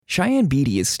Cheyenne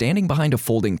Beatty is standing behind a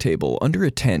folding table under a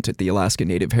tent at the Alaska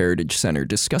Native Heritage Center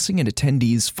discussing an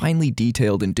attendee's finely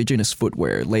detailed indigenous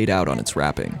footwear laid out on its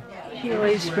wrapping. He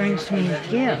always brings me a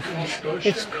gift.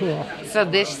 It's cool. So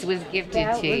this was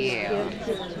gifted to you.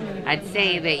 I'd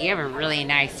say that you have a really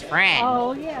nice friend.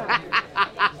 Oh, yeah.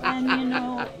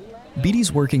 And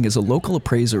Beatty's working as a local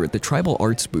appraiser at the Tribal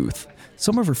Arts booth.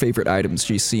 Some of her favorite items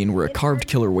she's seen were a carved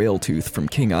killer whale tooth from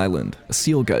King Island, a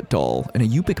seal gut doll, and a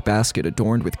Yupik basket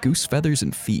adorned with goose feathers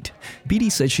and feet. Beatty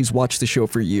says she's watched the show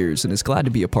for years and is glad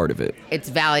to be a part of it.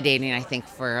 It's validating, I think,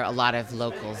 for a lot of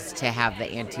locals to have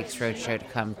the Antiques Roadshow to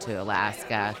come to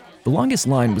Alaska. The longest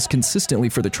line was consistently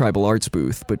for the Tribal Arts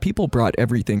booth, but people brought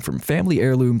everything from family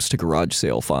heirlooms to garage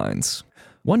sale finds.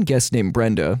 One guest named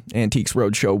Brenda, Antiques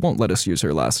Roadshow won't let us use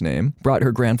her last name, brought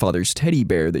her grandfather's teddy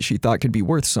bear that she thought could be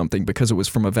worth something because it was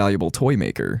from a valuable toy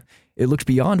maker. It looked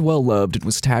beyond well-loved and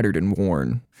was tattered and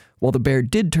worn. While the bear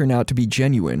did turn out to be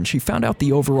genuine, she found out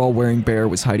the overall wearing bear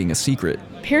was hiding a secret.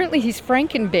 Apparently he's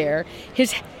Frankenbear.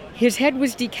 His head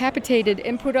was decapitated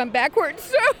and put on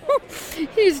backwards, so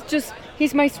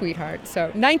he's my sweetheart. So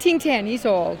 1910, he's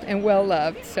old and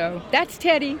well-loved, so that's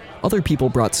Teddy. Other people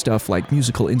brought stuff like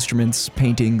musical instruments,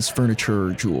 paintings, furniture,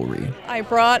 or jewelry. I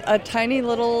brought a tiny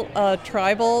little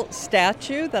tribal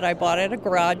statue that I bought at a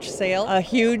garage sale, a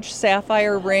huge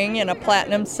sapphire ring in a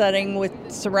platinum setting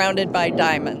surrounded by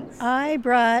diamonds. I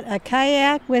brought a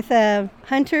kayak with a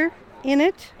hunter in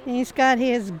it, and he's got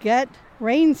his gut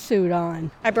rain suit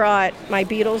on. I brought my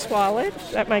Beatles wallet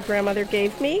that my grandmother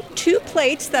gave me, 2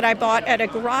 plates that I bought at a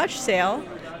garage sale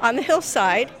on the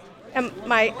hillside, and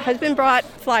my husband brought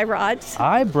fly rods.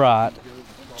 I brought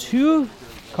 2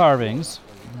 carvings,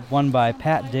 one by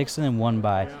Pat Dixon and one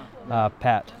by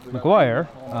Pat McGuire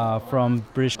from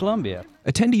British Columbia.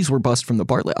 Attendees were bussed from the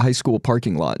Bartlett High School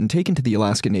parking lot and taken to the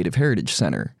Alaska Native Heritage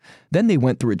Center. Then they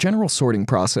went through a general sorting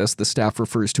process the staff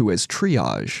refers to as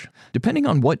triage. Depending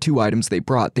on what 2 items they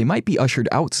brought, they might be ushered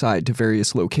outside to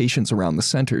various locations around the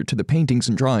center, to the paintings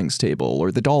and drawings table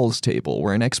or the dolls table,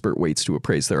 where an expert waits to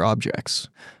appraise their objects.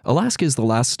 Alaska is the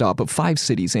last stop of 5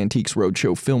 cities Antiques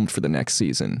Roadshow filmed for the next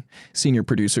season. Senior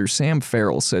producer Sam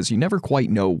Farrell says you never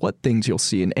quite know what things you'll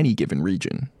see in any given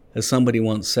region. As somebody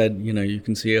once said, you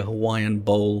can see a Hawaiian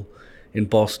bowl in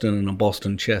Boston and a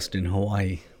Boston chest in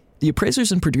Hawaii. The appraisers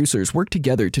and producers work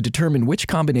together to determine which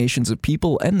combinations of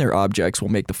people and their objects will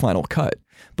make the final cut,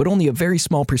 but only a very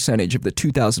small percentage of the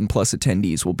 2,000-plus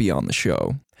attendees will be on the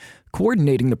show.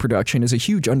 Coordinating the production is a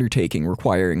huge undertaking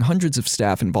requiring hundreds of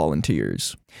staff and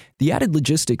volunteers. The added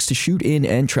logistics to shoot in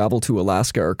and travel to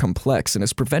Alaska are complex and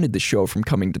has prevented the show from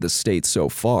coming to the States so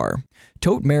far.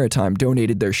 Tote Maritime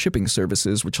donated their shipping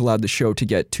services, which allowed the show to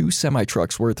get 2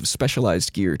 semi-trucks worth of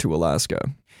specialized gear to Alaska.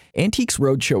 Antiques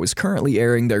Roadshow is currently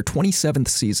airing their 27th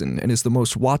season and is the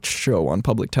most watched show on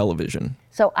public television.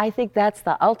 So I think that's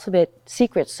the ultimate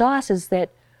secret sauce, is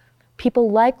that people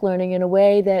like learning in a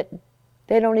way that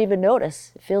they don't even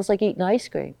notice. It feels like eating ice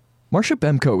cream. Marcia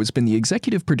Bemko has been the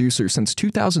executive producer since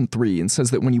 2003 and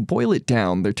says that when you boil it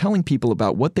down, they're telling people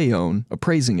about what they own,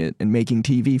 appraising it, and making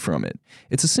TV from it.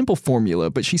 It's a simple formula,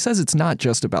 but she says it's not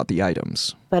just about the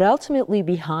items. But ultimately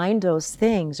behind those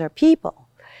things are people.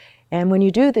 And when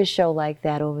you do this show like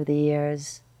that over the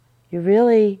years, you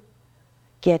really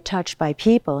get touched by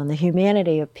people and the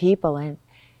humanity of people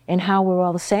and how we're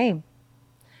all the same.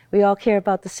 We all care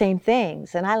about the same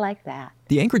things, and I like that.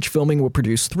 The Anchorage filming will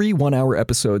produce 3 one-hour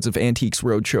episodes of Antiques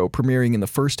Roadshow premiering in the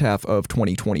first half of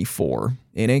 2024.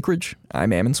 In Anchorage,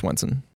 I'm Ammon Swenson.